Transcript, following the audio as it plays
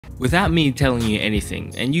Without me telling you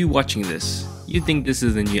anything, and you watching this, you'd think this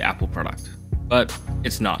is a new Apple product. But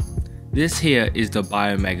it's not. This here is the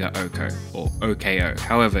Biomega OKO, or OKO,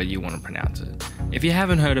 however you want to pronounce it. If you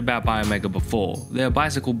haven't heard about Biomega before, they're a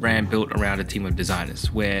bicycle brand built around a team of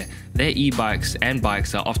designers, where their e-bikes and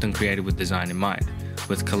bikes are often created with design in mind,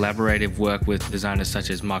 with collaborative work with designers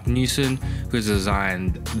such as Mark Newson, who's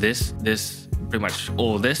designed this, pretty much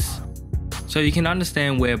all this. So you can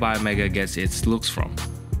understand where Biomega gets its looks from.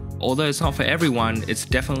 Although it's not for everyone, it's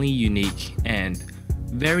definitely unique and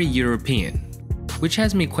very European, which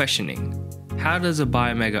has me questioning, how does a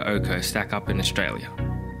Biomega OKO stack up in Australia?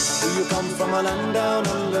 You come from a land down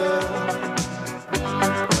under.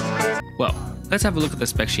 Well, let's have a look at the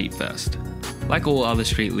spec sheet first. Like all other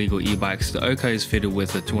street legal e-bikes, the OKO is fitted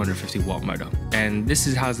with a 250 watt motor, and this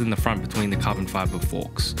is housed in the front between the carbon fiber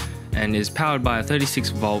forks, and is powered by a 36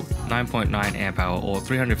 volt 9.9 amp hour or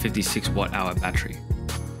 356 watt hour battery.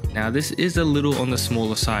 Now this is a little on the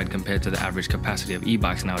smaller side compared to the average capacity of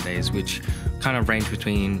e-bikes nowadays, which kind of range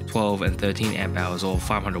between 12 and 13 amp hours or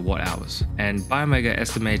 500 watt hours. And Biomega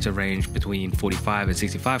estimates a range between 45 and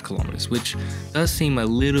 65 kilometers, which does seem a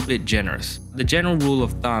little bit generous. The general rule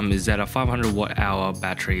of thumb is that a 500 watt hour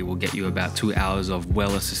battery will get you about 2 hours of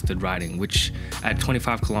well-assisted riding, which at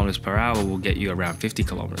 25 kilometers per hour will get you around 50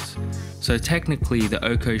 kilometers. So technically the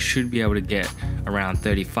OKO should be able to get around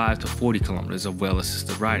 35 to 40 kilometers of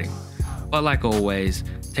well-assisted riding. But like always,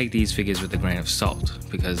 take these figures with a grain of salt,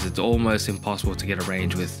 because it's almost impossible to get a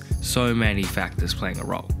range with so many factors playing a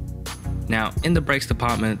role. Now, in the brakes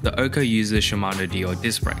department, the OKO uses Shimano Dior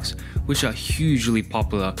disc brakes, which are hugely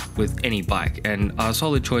popular with any bike and are a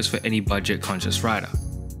solid choice for any budget-conscious rider.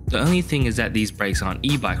 The only thing is that these brakes aren't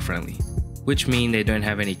e-bike friendly, which mean they don't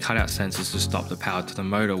have any cutout sensors to stop the power to the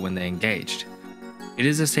motor when they're engaged. It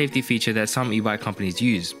is a safety feature that some e-bike companies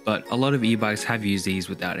use, but a lot of e-bikes have used these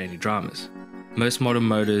without any dramas. Most modern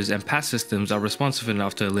motors and PAS systems are responsive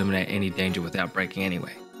enough to eliminate any danger without braking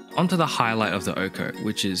anyway. Onto the highlight of the OKO,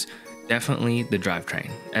 which is definitely the drivetrain.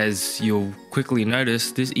 As you'll quickly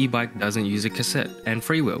notice, this e-bike doesn't use a cassette and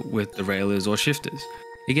freewheel with derailleurs or shifters.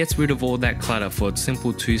 It gets rid of all that clutter for its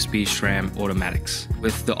simple 2-speed SRAM automatics.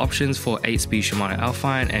 With the options for 8-speed Shimano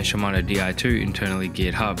Alpine and Shimano Di2 internally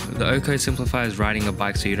geared hub, the OKO simplifies riding a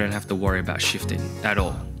bike so you don't have to worry about shifting at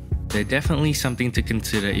all. They're definitely something to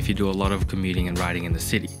consider if you do a lot of commuting and riding in the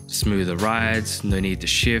city. Smoother rides, no need to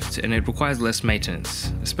shift, and it requires less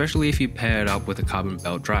maintenance, especially if you pair it up with a carbon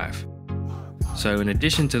belt drive. So in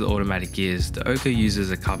addition to the automatic gears, the OKO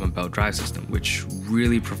uses a carbon belt drive system, which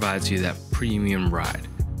really provides you that premium ride.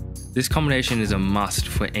 This combination is a must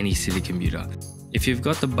for any city commuter. If you've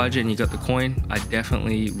got the budget and you got the coin, I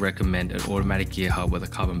definitely recommend an automatic gear hub with a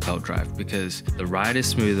carbon belt drive, because the ride is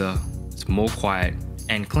smoother, it's more quiet,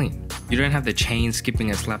 and clean. You don't have the chain skipping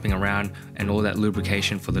and slapping around, and all that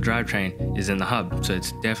lubrication for the drivetrain is in the hub, so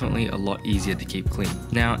it's definitely a lot easier to keep clean.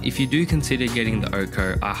 Now, if you do consider getting the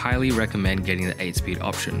OKO, I highly recommend getting the 8-speed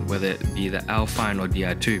option, whether it be the Alpine or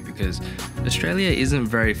Di2, because Australia isn't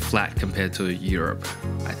very flat compared to Europe,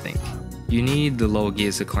 I think. You need the lower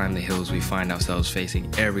gears to climb the hills we find ourselves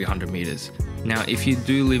facing every 100 meters. Now, if you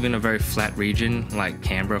do live in a very flat region, like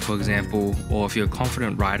Canberra for example, or if you're a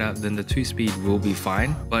confident rider, then the 2-speed will be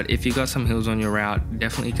fine. But if you got some hills on your route,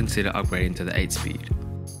 definitely consider upgrading to the 8-speed.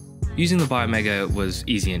 Using the Biomega was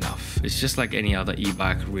easy enough. It's just like any other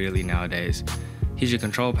e-bike really nowadays. Here's your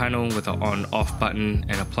control panel with an on-off button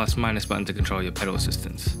and a plus-minus button to control your pedal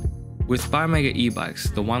assistance. With Biomega e-bikes,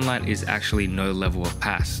 the one light is actually no level of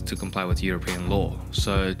pass to comply with European law.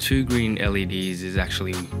 So 2 green LEDs is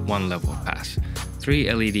actually 1 level of pass.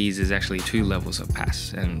 3 LEDs is actually 2 levels of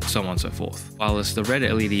pass, and so on and so forth. Whilst the red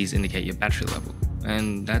LEDs indicate your battery level.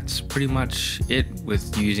 And that's pretty much it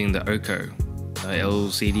with using the OKO. No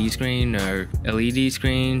LCD screen, no LED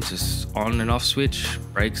screen, just on and off switch,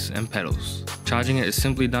 brakes and pedals. Charging it is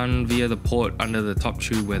simply done via the port under the top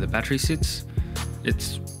tube where the battery sits.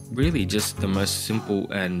 It's really just the most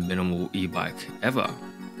simple and minimal e-bike ever,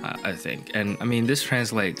 I think. And I mean, this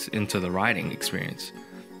translates into the riding experience.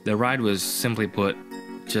 The ride was, simply put,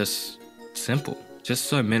 just simple, just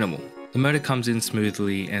so minimal. The motor comes in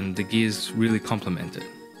smoothly and the gears really complement it.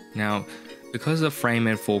 Now, because the frame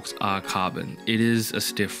and forks are carbon, it is a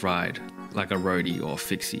stiff ride, like a roadie or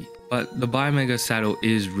fixie. But the Biomega saddle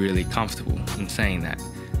is really comfortable in saying that.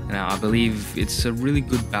 Now, I believe it's a really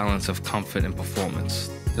good balance of comfort and performance.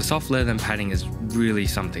 The soft leather and padding is really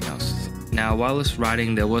something else. Now, whilst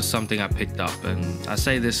riding, there was something I picked up, and I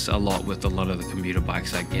say this a lot with a lot of the commuter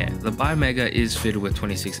bikes I get. The Biomega is fitted with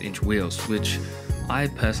 26-inch wheels, which I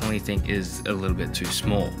personally think is a little bit too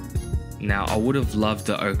small. Now, I would have loved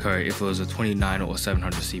the OKO if it was a 29 or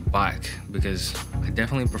 700cc bike, because I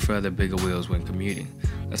definitely prefer the bigger wheels when commuting,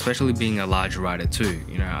 especially being a large rider too.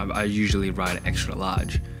 You know, I usually ride extra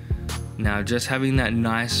large. Now, just having that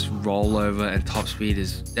nice rollover and top speed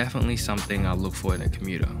is definitely something I look for in a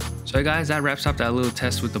commuter. So guys, that wraps up that little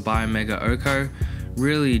test with the Biomega OKO.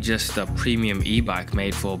 Really just a premium e-bike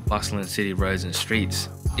made for bustling city roads and streets.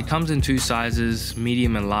 It comes in two sizes,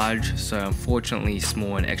 medium and large, so unfortunately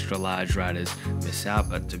small and extra large riders miss out,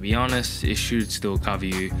 but to be honest, it should still cover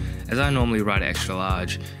you, as I normally ride extra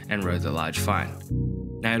large and roads are large fine.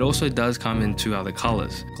 Now, it also does come in two other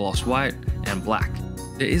colors, gloss white and black.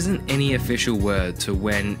 There isn't any official word to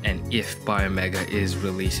when and if Biomega is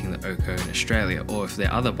releasing the OKO in Australia, or if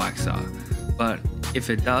their other bikes are, but if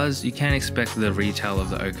it does, you can expect the retail of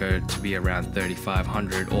the OKO to be around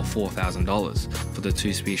 $3,500 or $4,000 for the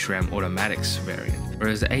 2-speed SRAM automatics variant,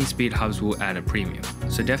 whereas the 8-speed hubs will add a premium.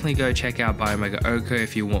 So definitely go check out Biomega OKO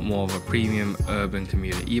if you want more of a premium urban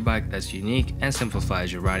commuter e-bike that's unique and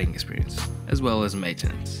simplifies your riding experience, as well as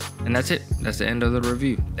maintenance. And that's it, that's the end of the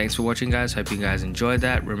review. Thanks for watching guys, hope you guys enjoyed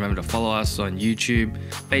that. Remember to follow us on YouTube,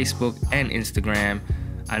 Facebook and Instagram.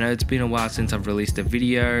 I know it's been a while since I've released a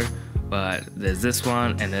video, but there's this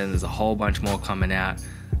one and then there's a whole bunch more coming out.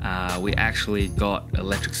 We actually got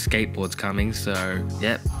electric skateboards coming, so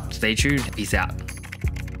yep, stay tuned. Peace out.